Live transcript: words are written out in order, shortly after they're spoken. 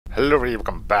Hello everybody,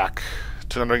 welcome back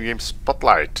to another game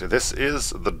Spotlight. This is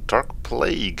The Dark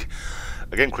Plague,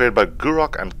 a game created by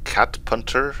Gurok and Cat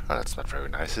Punter. Oh, that's not very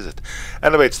nice, is it?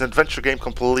 Anyway, it's an adventure game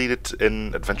completed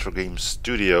in Adventure Game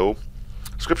Studio.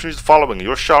 Description is the following.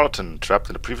 You're a charlatan, trapped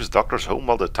in the previous doctor's home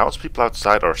while the townspeople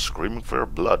outside are screaming for your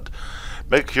blood.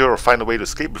 Make a cure or find a way to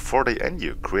escape before they end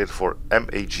you. Created for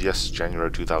MAGS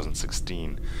January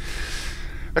 2016.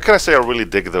 Now, can I say I really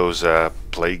dig those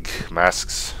plague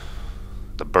masks?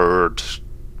 The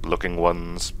bird-looking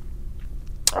ones.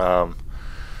 From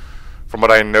what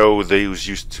I know, those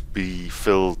used to be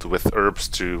filled with herbs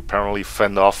to apparently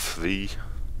fend off the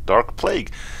dark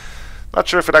plague. Not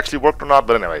sure if it actually worked or not,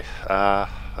 but anyway,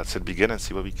 let's hit begin and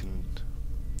see what we can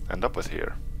end up with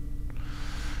here.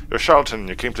 You're a charlatan.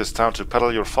 You came to this town to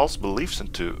peddle your false beliefs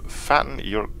and to fatten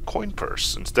your coin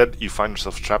purse. Instead, you find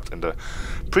yourself trapped in the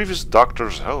previous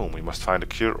doctor's home. You must find a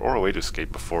cure or a way to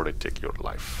escape before they take your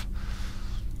life.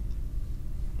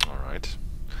 Alright.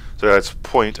 So yeah, it's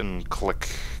point and click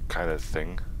kind of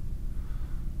thing.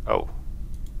 Oh.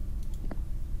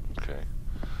 Okay.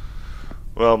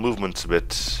 Well, movement's a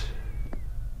bit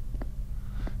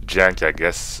janky, I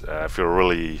guess. If you're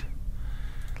really...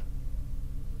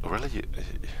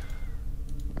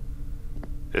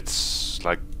 It's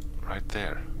like right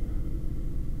there.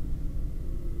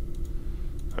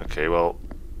 Okay, well...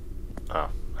 Oh,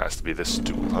 has to be this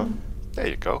stool, huh? There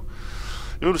you go.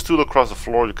 You move the stool across the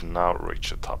floor, you can now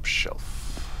reach the top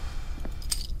shelf.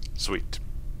 Sweet.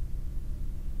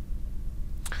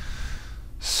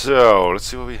 So, let's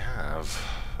see what we have.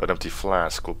 An empty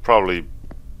flask. We'll probably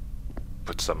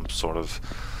put some sort of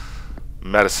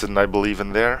medicine, I believe,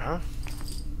 in there, huh?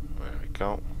 There we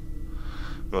go.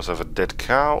 We also have a dead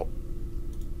cow.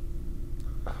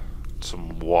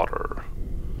 Some water.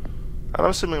 And I'm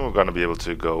assuming we're going to be able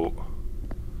to go...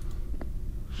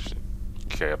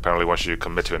 Okay, apparently once you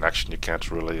commit to an action, you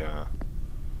can't really,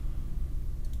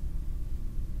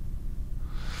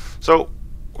 So,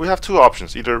 we have two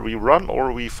options. Either we run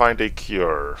or we find a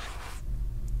cure.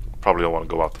 Probably don't want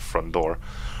to go out the front door.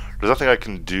 There's nothing I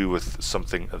can do with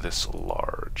something this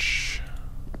large.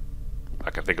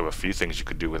 I can think of a few things you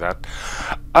could do with that.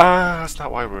 That's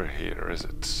not why we're here, is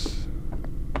it?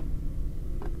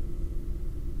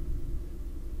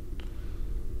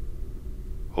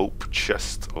 Hope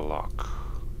chest lock.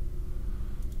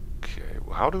 Okay,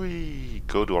 well, how do we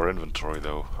go to our inventory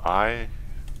though?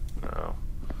 No.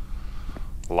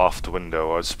 Loft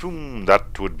window. I assume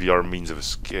that would be our means of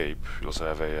escape. We also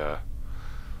have a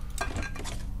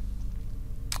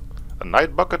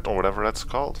night bucket or whatever that's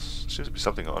called. Seems to be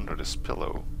something under this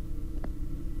pillow.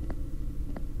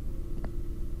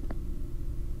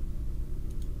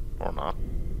 Or not.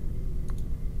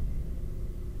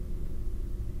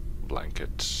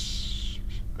 Blankets.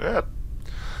 Yeah.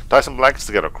 Tie some blankets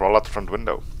together, crawl out the front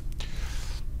window.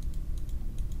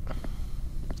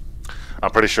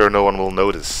 I'm pretty sure no one will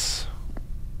notice.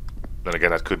 Then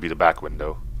again, that could be the back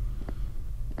window.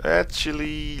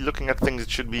 Actually, looking at things, it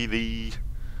should be the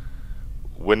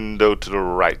window to the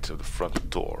right of the front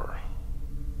door.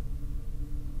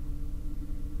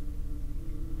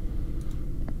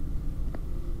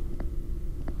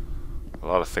 A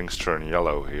lot of things turn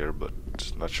yellow here, but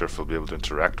not sure if we'll be able to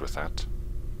interact with that.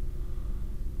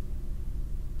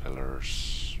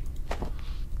 Pillars.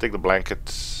 Take the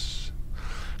blanket.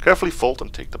 Carefully fold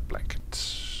and take the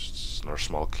blanket. Another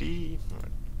small key.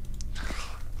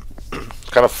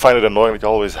 Kind of find it annoying that you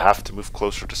always have to move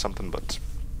closer to something, but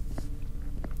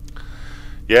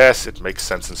yes, it makes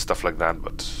sense and stuff like that,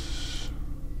 but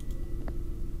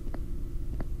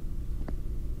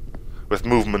with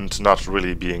movement not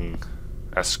really being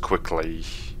as quickly.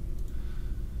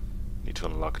 Need to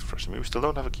unlock it first. Maybe we still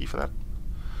don't have a key for that.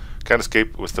 Can't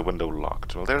escape with the window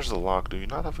locked. Well, there's the lock. Do you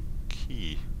not have a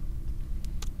key?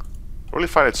 I really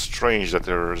find it strange that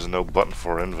there is no button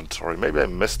for inventory. Maybe I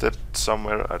missed it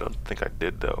somewhere. I don't think I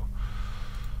did, though.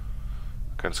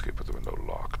 Can't escape with the window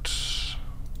locked.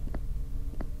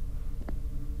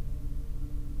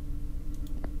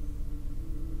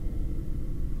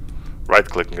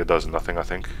 Right-clicking, it does nothing, I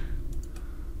think.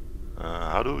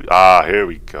 How do we... Ah, here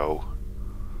we go.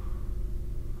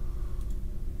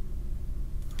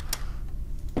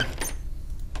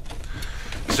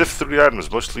 Sift through the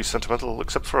items, mostly sentimental,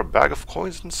 except for a bag of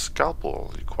coins and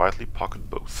scalpel. You quietly pocket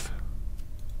both.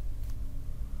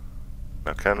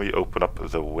 Now, can we open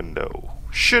up the window?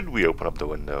 Should we open up the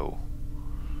window?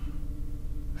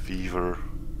 Fever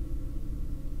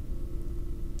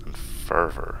and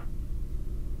fervor.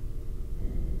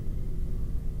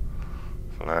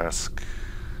 Flask.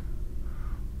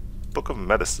 Book of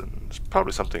medicine. There's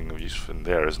probably something of use in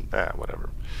there, isn't there?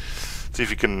 Whatever. Let's See if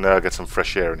you can get some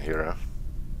fresh air in here, huh?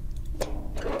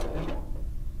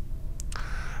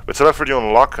 With some effort you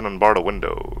unlock and unbar the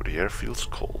window. The air feels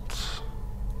cold.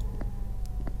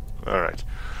 Alright.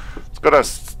 Let's go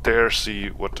downstairs, see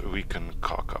what we can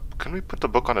cock up. Can we put the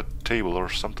book on a table or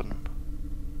something?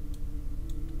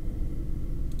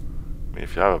 I mean,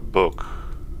 if you have a book,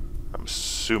 I'm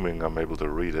assuming I'm able to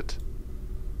read it.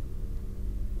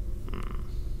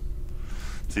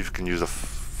 See if we can use a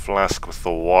flask with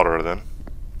the water then.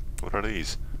 What are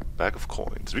these? Bag of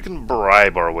coins. We can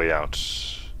bribe our way out.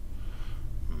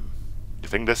 You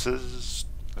think this is...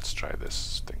 Let's try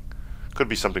this thing. Could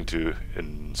be something to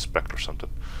inspect or something.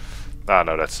 Ah,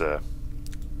 no, that's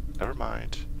never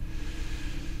mind.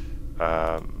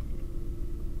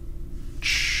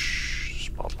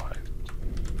 Spotlight.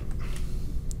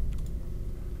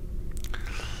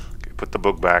 Okay, put the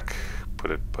book back. Put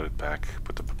it back.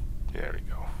 Put the... There we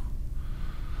go.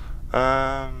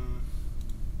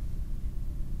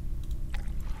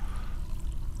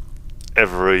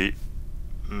 Every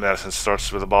medicine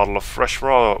starts with a bottle of fresh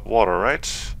water,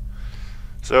 right?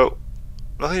 So,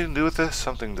 nothing to do with this,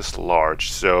 something this large.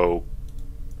 So,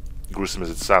 gruesome as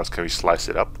it sounds, can we slice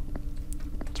it up?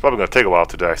 It's probably going to take a while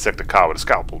to dissect a cow with a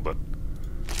scalpel, but...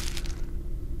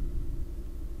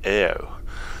 Ew.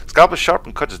 Scalpel is sharp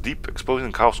and cuts deep,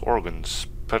 exposing cow's organs.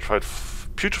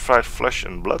 Putrefied flesh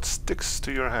and blood sticks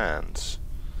to your hands.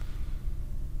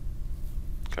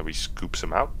 Can we scoop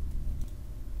some out?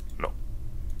 No.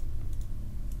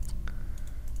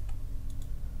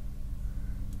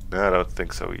 No, I don't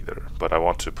think so either. But I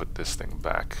want to put this thing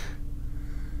back.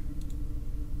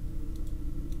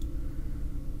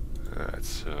 Alright,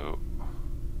 so...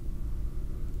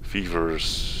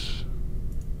 Fever's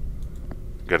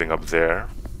getting up there.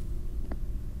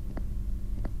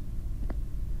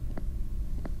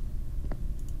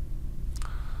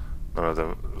 None of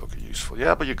them look useful.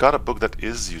 Yeah, but you got a book that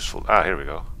is useful. Ah, here we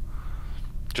go.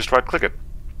 Just right click it.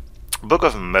 Book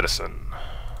of Medicine.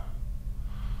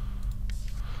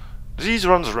 Disease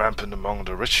runs rampant among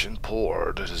the rich and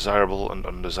poor, the desirable and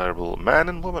undesirable, man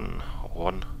and woman.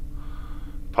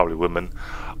 Probably women.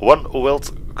 One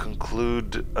wilt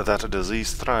conclude that a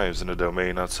disease thrives in a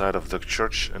domain outside of the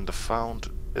church and found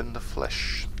in the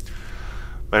flesh.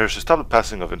 Measures to stop the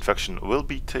passing of infection will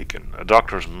be taken. A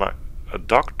doctor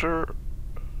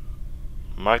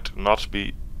might not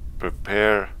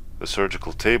prepare the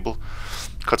surgical table,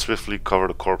 cut swiftly, cover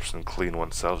the corpse, and clean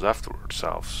oneself afterwards.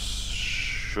 Salve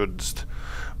should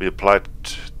be applied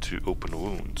to open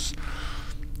wounds.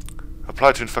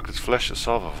 Apply to infected flesh a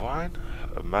salve of wine,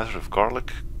 a matter of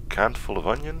garlic, can full of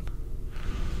onion,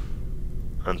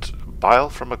 and bile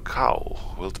from a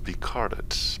cow will be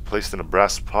carded, placed in a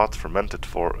brass pot, fermented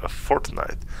for a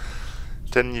fortnight.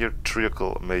 10-year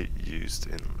treacle may used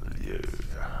in lieu.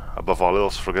 Above all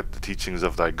else, forget the teachings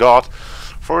of thy God,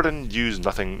 for then use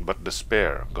nothing but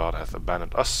despair. God hath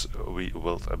abandoned us, we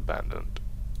will abandon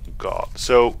God.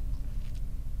 So,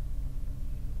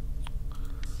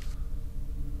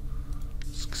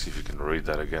 let's see if you can read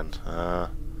that again. A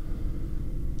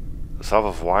salve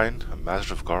of wine, a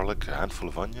matter of garlic, a handful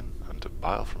of onion, and a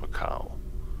bile from a cow.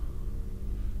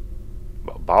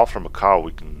 Well, bile from a cow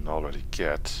we can already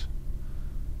get.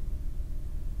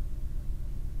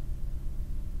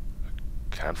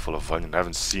 Handful of onion. I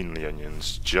haven't seen the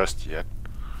onions just yet.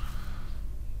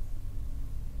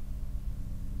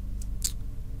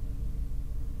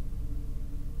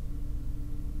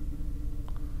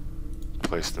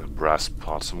 Placed in a brass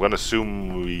pot. So I'm gonna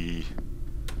assume we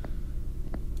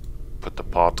put the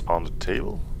pot on the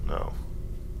table? No.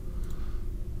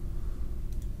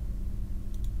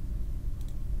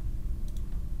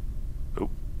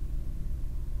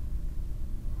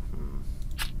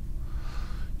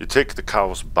 You take the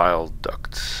cow's bile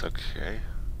duct. Okay.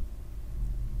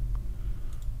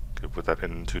 Okay, put that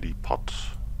into the pot.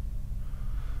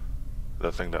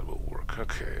 I think that will work.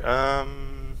 Okay.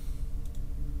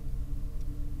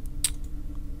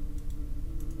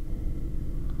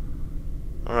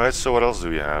 Alright, so what else do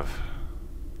we have?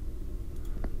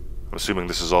 I'm assuming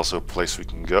this is also a place we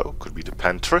can go. Could be the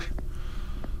pantry.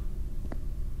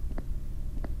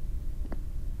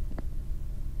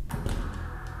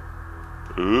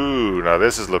 Ooh, now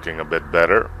this is looking a bit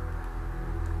better.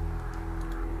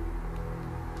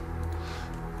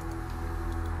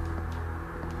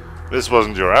 This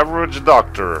wasn't your average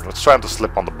doctor. Let's try not to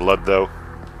slip on the blood, though.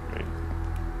 I mean,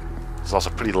 it's also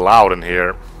pretty loud in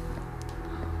here.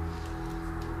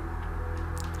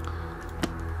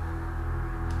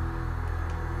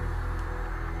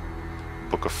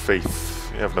 Book of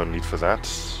Faith. You have no need for that.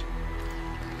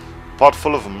 Pot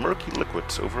full of murky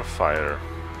liquids over a fire.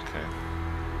 Okay.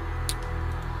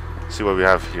 See what we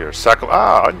have here. Sack of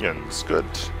onions. Good.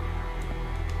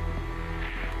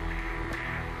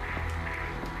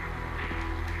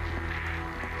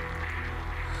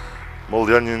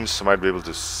 Moldy onions. I might be able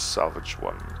to salvage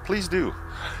one. Please do.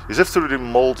 You sift through the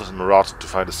mold and rot to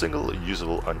find a single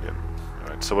usable onion.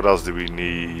 Alright, so what else do we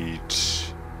need?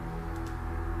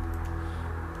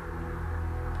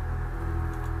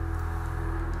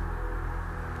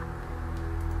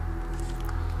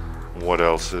 What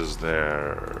else is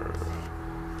there?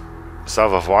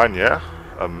 Salve of wine, yeah?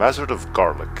 A mazzard of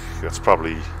garlic. That's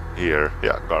probably here.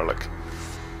 Yeah, garlic.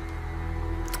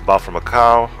 Bath from a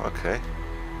cow. Okay.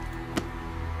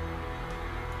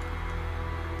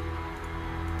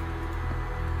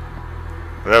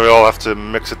 And then we all have to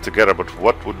mix it together, but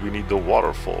what would we need the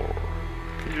water for?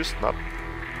 Can you just not...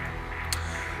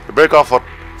 To break off what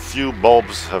few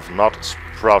bulbs have not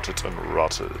sprouted and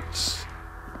rotted.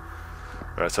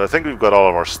 Right, so I think we've got all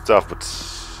of our stuff, but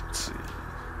let's see.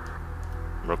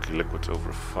 Murky liquid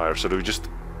over fire. So do we just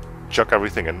chuck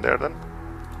everything in there then?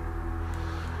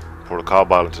 Pour the cow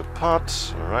bile into the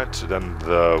pot. Alright, so then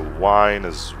the wine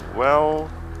as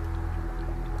well.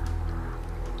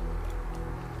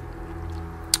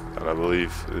 And I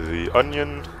believe the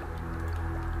onion.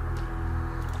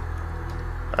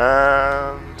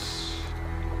 And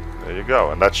there you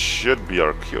go. And that should be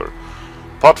our cure.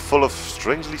 Pot full of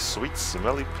strangely sweet,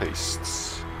 smelly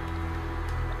pastes.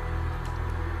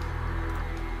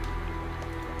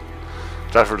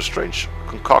 Transfer the strange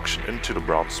concoction into the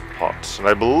bronze pot. And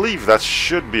I believe that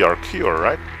should be our cure,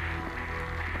 right?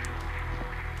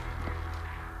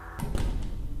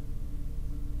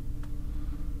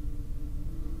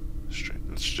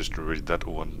 Let's just read that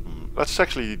one. That's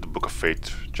actually the Book of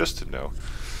Fate, just to know.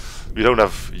 We don't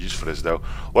have use for this though.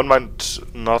 One might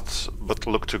not but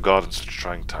look to God in such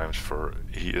trying times, for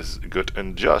he is good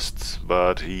and just,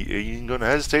 but he ain't gonna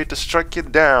hesitate to strike you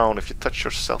down if you touch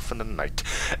yourself in the night.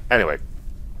 Anyway.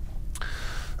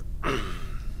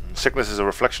 Sickness is a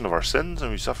reflection of our sins,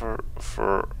 and we suffer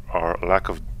for our lack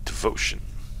of devotion.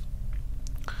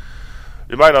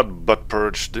 We might not but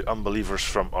purge the unbelievers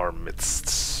from our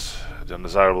midst. The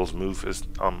undesirables move is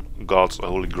on God's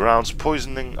holy grounds,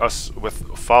 poisoning us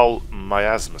with foul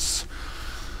miasmas.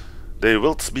 They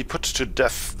wilt be put to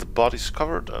death, the bodies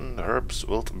covered, and the herbs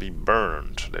wilt be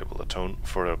burned. They will atone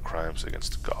for their crimes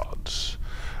against God.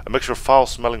 A mixture of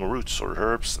foul-smelling roots or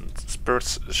herbs and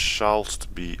spirits shall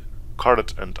be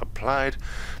carded and applied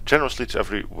generously to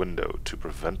every window to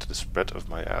prevent the spread of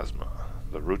miasma.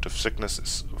 The root of sickness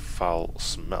is foul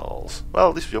smells. Well,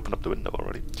 at least we opened up the window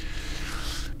already.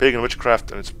 Pagan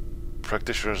witchcraft and its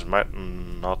practitioners might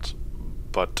not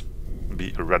but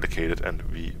be eradicated, and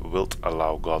we wilt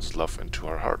allow God's love into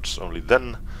our hearts. Only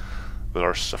then will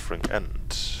our suffering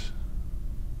end.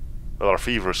 Well, our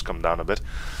fevers come down a bit.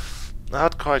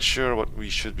 Not quite sure what we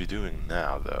should be doing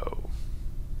now, though.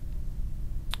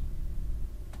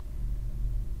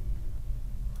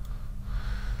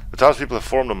 The townspeople have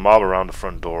formed a mob around the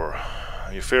front door.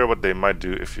 You fear what they might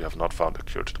do if you have not found a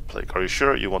cure to the plague. Are you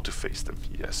sure you want to face them?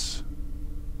 Yes.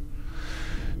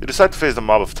 You decide to face the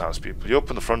mob of townspeople. You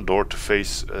open the front door to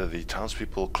face the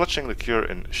townspeople, clutching the cure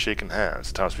in shaken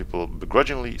hands. Townspeople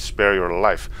begrudgingly spare your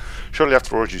life. Shortly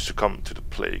afterwards you succumb to the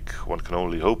plague. One can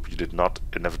only hope you did not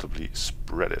inevitably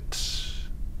spread it.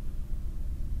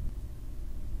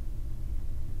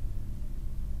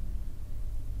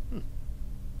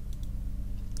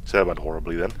 So that went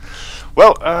horribly then.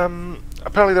 Well,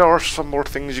 apparently there are some more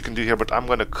things you can do here, but I'm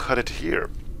going to cut it here.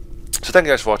 So thank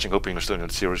you guys for watching. Hoping you're still enjoying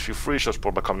the series. Feel free to show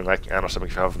support by commenting, liking, and or something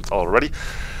if you haven't already.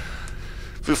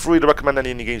 Feel free to recommend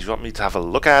any indie games you want me to have a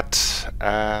look at.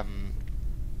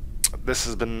 This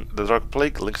has been The Dark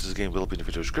Plague. Links to this game will be in the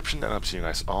video description, and I'll see you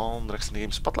guys on the next indie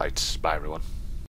game spotlight. Bye everyone.